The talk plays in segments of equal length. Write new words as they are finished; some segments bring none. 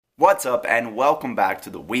What's up and welcome back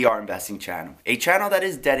to the We Are Investing channel, a channel that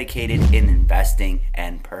is dedicated in investing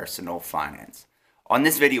and personal finance. On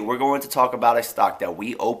this video, we're going to talk about a stock that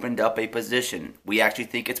we opened up a position. We actually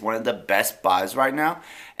think it's one of the best buys right now.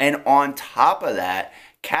 And on top of that,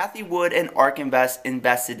 Cathie Wood and ARK Invest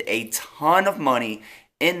invested a ton of money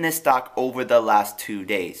in this stock over the last 2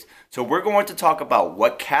 days. So we're going to talk about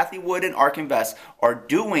what Cathie Wood and ARK Invest are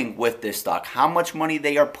doing with this stock, how much money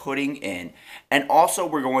they are putting in, and also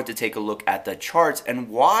we're going to take a look at the charts and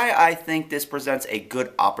why I think this presents a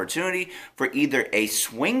good opportunity for either a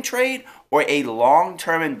swing trade or a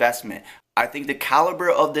long-term investment. I think the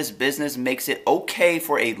caliber of this business makes it okay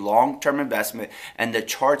for a long-term investment, and the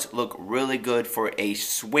charts look really good for a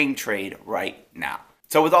swing trade right now.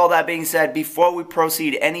 So with all that being said, before we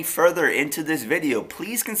proceed any further into this video,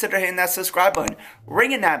 please consider hitting that subscribe button,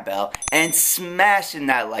 ringing that bell, and smashing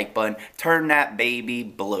that like button. Turn that baby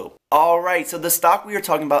blue. Alright, so the stock we are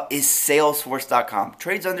talking about is Salesforce.com.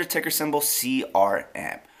 Trades under ticker symbol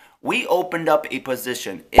CRM. We opened up a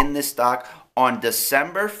position in this stock on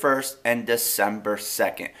December 1st and December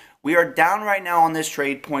 2nd. We are down right now on this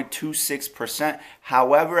trade 0.26%.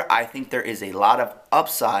 However, I think there is a lot of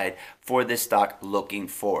upside for this stock looking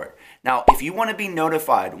forward. Now, if you want to be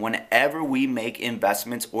notified whenever we make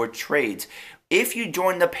investments or trades, if you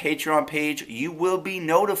join the Patreon page, you will be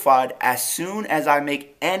notified as soon as I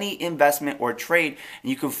make any investment or trade,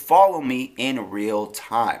 and you can follow me in real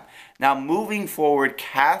time. Now, moving forward,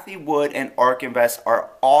 Cathie Wood and ARK Invest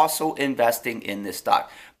are also investing in this stock,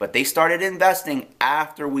 but they started investing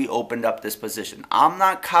after we opened up this position. I'm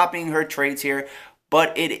not copying her trades here,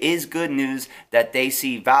 but it is good news that they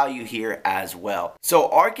see value here as well. So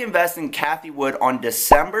ARK Invest and Cathie Wood on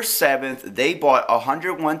December 7th, they bought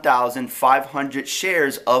 101,500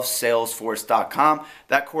 shares of Salesforce.com.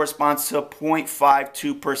 That corresponds to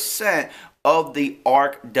 0.52% of the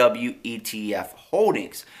ARK WETF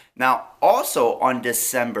holdings. Now, also on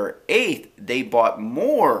December 8th, they bought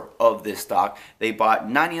more of this stock. They bought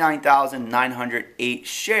 99,908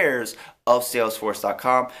 shares of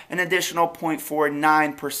Salesforce.com, an additional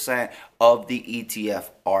 0.49% of the ETF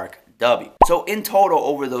ARKW. So in total,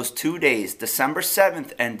 over those 2 days, December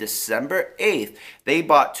 7th and December 8th, they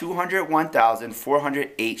bought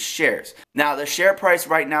 201,408 shares. Now, the share price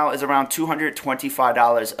right now is around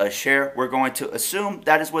 $225 a share. We're going to assume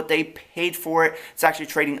that is what they paid for it. It's actually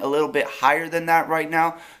trading a little bit higher than that right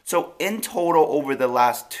now. So in total, over the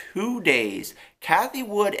last 2 days, Cathie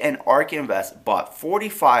Wood and ARK Invest bought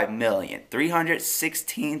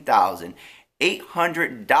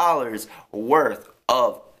 $45,316,800 worth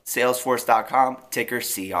of Salesforce.com, ticker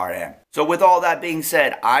CRM. So with all that being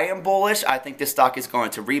said, I am bullish. I think this stock is going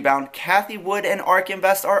to rebound. Cathie Wood and ARK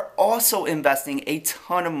Invest are also investing a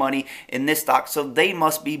ton of money in this stock, so they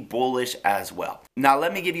must be bullish as well. Now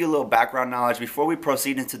let me give you a little background knowledge before we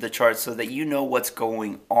proceed into the charts so that you know what's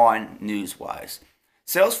going on news-wise.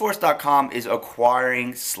 Salesforce.com is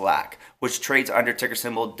acquiring Slack, which trades under ticker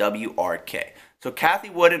symbol WRK. So Cathie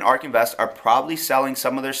Wood and ARK Invest are probably selling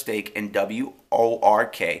some of their stake in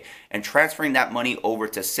WORK and transferring that money over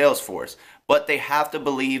to Salesforce. But they have to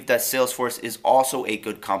believe that Salesforce is also a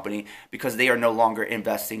good company because they are no longer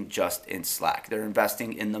investing just in Slack. They're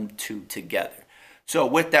investing in them two together. So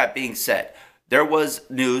with that being said, there was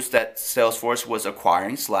news that Salesforce was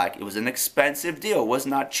acquiring Slack. It was an expensive deal. It was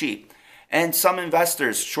not cheap. And some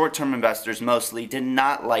investors, short-term investors mostly, did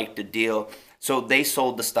not like the deal. So they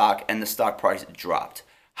sold the stock and the stock price dropped.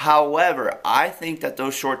 However, I think that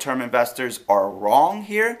those short-term investors are wrong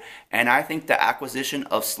here. And I think the acquisition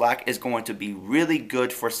of Slack is going to be really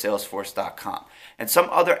good for Salesforce.com. And some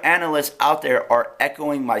other analysts out there are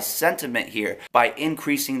echoing my sentiment here by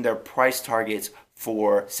increasing their price targets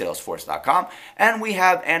for Salesforce.com. And we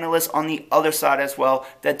have analysts on the other side as well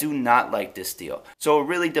that do not like this deal. So it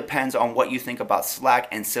really depends on what you think about Slack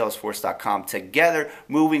and Salesforce.com together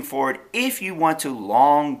moving forward if you want to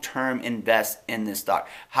long-term invest in this stock.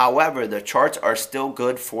 However, the charts are still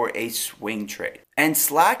good for a swing trade. And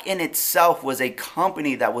Slack in itself was a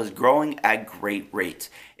company that was growing at great rates.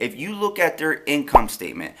 If you look at their income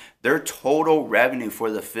statement, their total revenue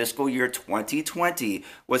for the fiscal year 2020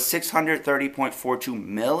 was $630.42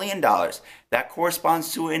 million. That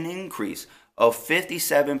corresponds to an increase of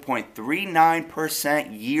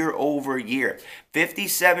 57.39% year over year.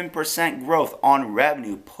 57% growth on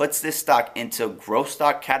revenue puts this stock into growth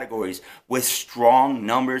stock categories with strong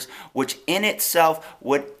numbers, which in itself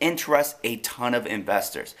would interest a ton of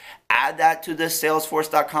investors. Add that to the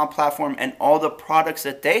Salesforce.com platform and all the products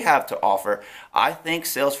that they have to offer, I think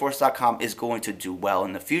Salesforce.com is going to do well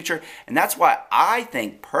in the future. And that's why I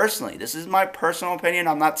think personally, this is my personal opinion,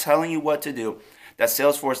 I'm not telling you what to do, that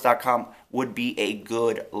Salesforce.com would be a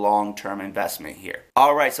good long-term investment here.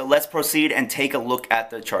 All right, so let's proceed and take a look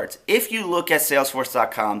at the charts. If you look at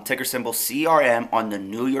Salesforce.com, ticker symbol CRM on the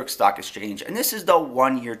New York Stock Exchange, and this is the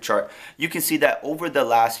 1-year chart, you can see that over the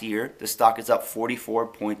last year, the stock is up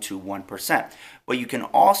 44.21%. But you can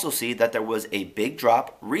also see that there was a big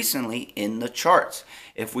drop recently in the charts.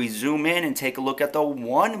 If we zoom in and take a look at the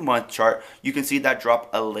 1-month chart, you can see that drop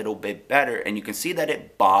a little bit better, and you can see that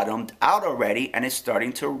it bottomed out already and is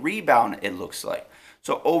starting to rebound, it looks like.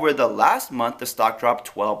 So over the last month, the stock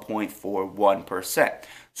dropped 12.41%.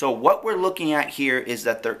 So what we're looking at here is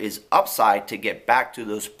that there is upside to get back to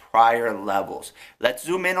those prior levels. Let's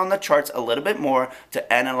zoom in on the charts a little bit more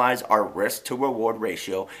to analyze our risk to reward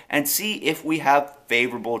ratio and see if we have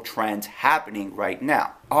favorable trends happening right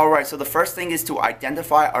now. Alright, so the first thing is to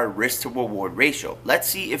identify our risk to reward ratio. Let's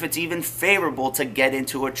see if it's even favorable to get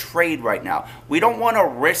into a trade right now. We don't want to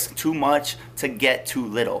risk too much to get too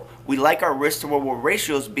little. We like our risk to reward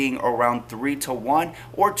ratios being around 3-to-1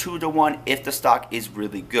 or 2-to-1 if the stock is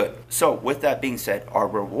really good. So with that being said, our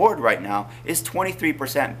reward right now is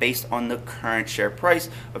 23% based on the current share price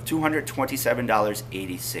of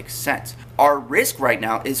 $227.86. Our risk right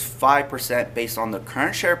now is 5% based on the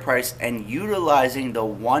current share price and utilizing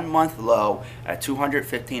the 1-month low at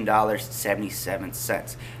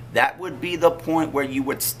 $215.77. That would be the point where you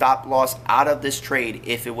would stop loss out of this trade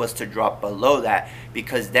if it was to drop below that,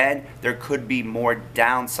 because then there could be more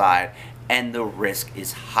downside and the risk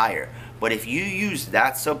is higher. But if you use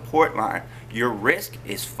that support line, your risk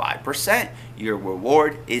is 5%, your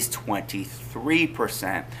reward is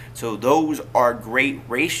 23%. So those are great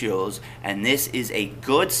ratios, and this is a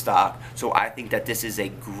good stock. So I think that this is a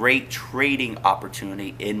great trading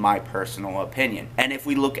opportunity in my personal opinion. And if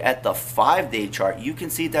we look at the 5-day chart, you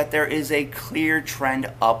can see that there is a clear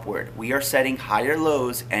trend upward. We are setting higher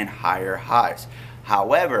lows and higher highs.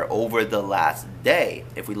 However, over the last day,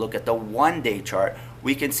 if we look at the 1-day chart,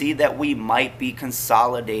 we can see that we might be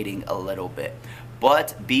consolidating a little bit.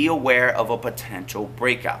 But be aware of a potential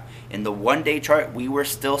breakout. In the 1-day chart, we were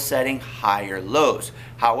still setting higher lows.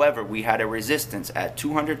 However, we had a resistance at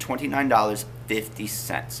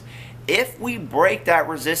 $229.50. If we break that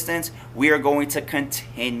resistance, we are going to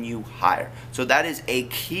continue higher. So that is a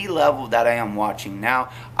key level that I am watching now.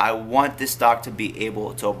 I want this stock to be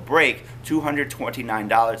able to break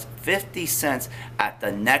 $229.50 at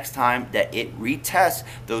the next time that it retests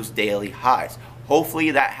those daily highs. Hopefully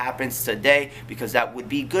that happens today, because that would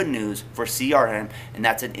be good news for CRM, and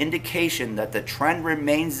that's an indication that the trend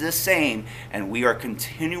remains the same and we are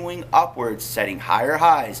continuing upwards, setting higher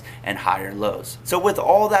highs and higher lows. So with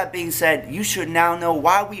all that being said, you should now know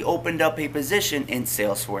why we opened up a position in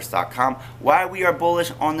Salesforce.com, why we are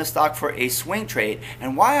bullish on the stock for a swing trade,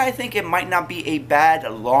 and why I think it might not be a bad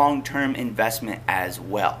long-term investment as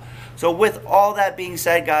well. So with all that being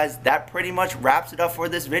said, guys, that pretty much wraps it up for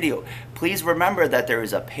this video. Please remember that there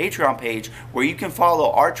is a Patreon page where you can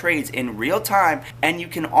follow our trades in real time, and you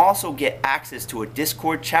can also get access to a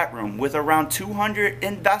Discord chat room with around 200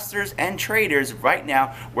 investors and traders right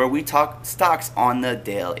now, where we talk stocks on the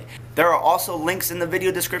daily. There are also links in the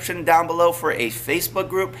video description down below for a Facebook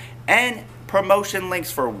group and promotion links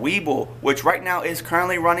for Webull, which right now is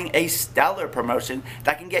currently running a stellar promotion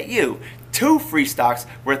that can get you 2 free stocks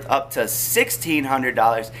worth up to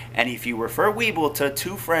 $1,600, and if you refer Webull to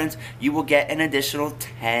 2 friends, you will get an additional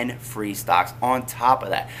 10 free stocks on top of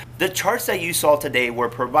that. The charts that you saw today were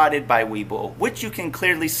provided by Webull, which you can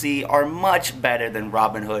clearly see are much better than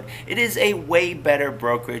Robinhood. It is a way better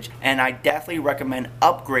brokerage, and I definitely recommend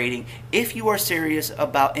upgrading if you are serious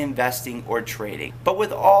about investing or trading. But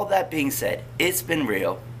with all that being said, it's been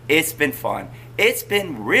real. It's been fun. It's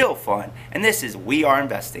been real fun. And this is We Are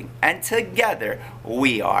Investing. And together,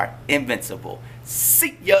 we are invincible.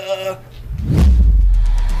 See ya!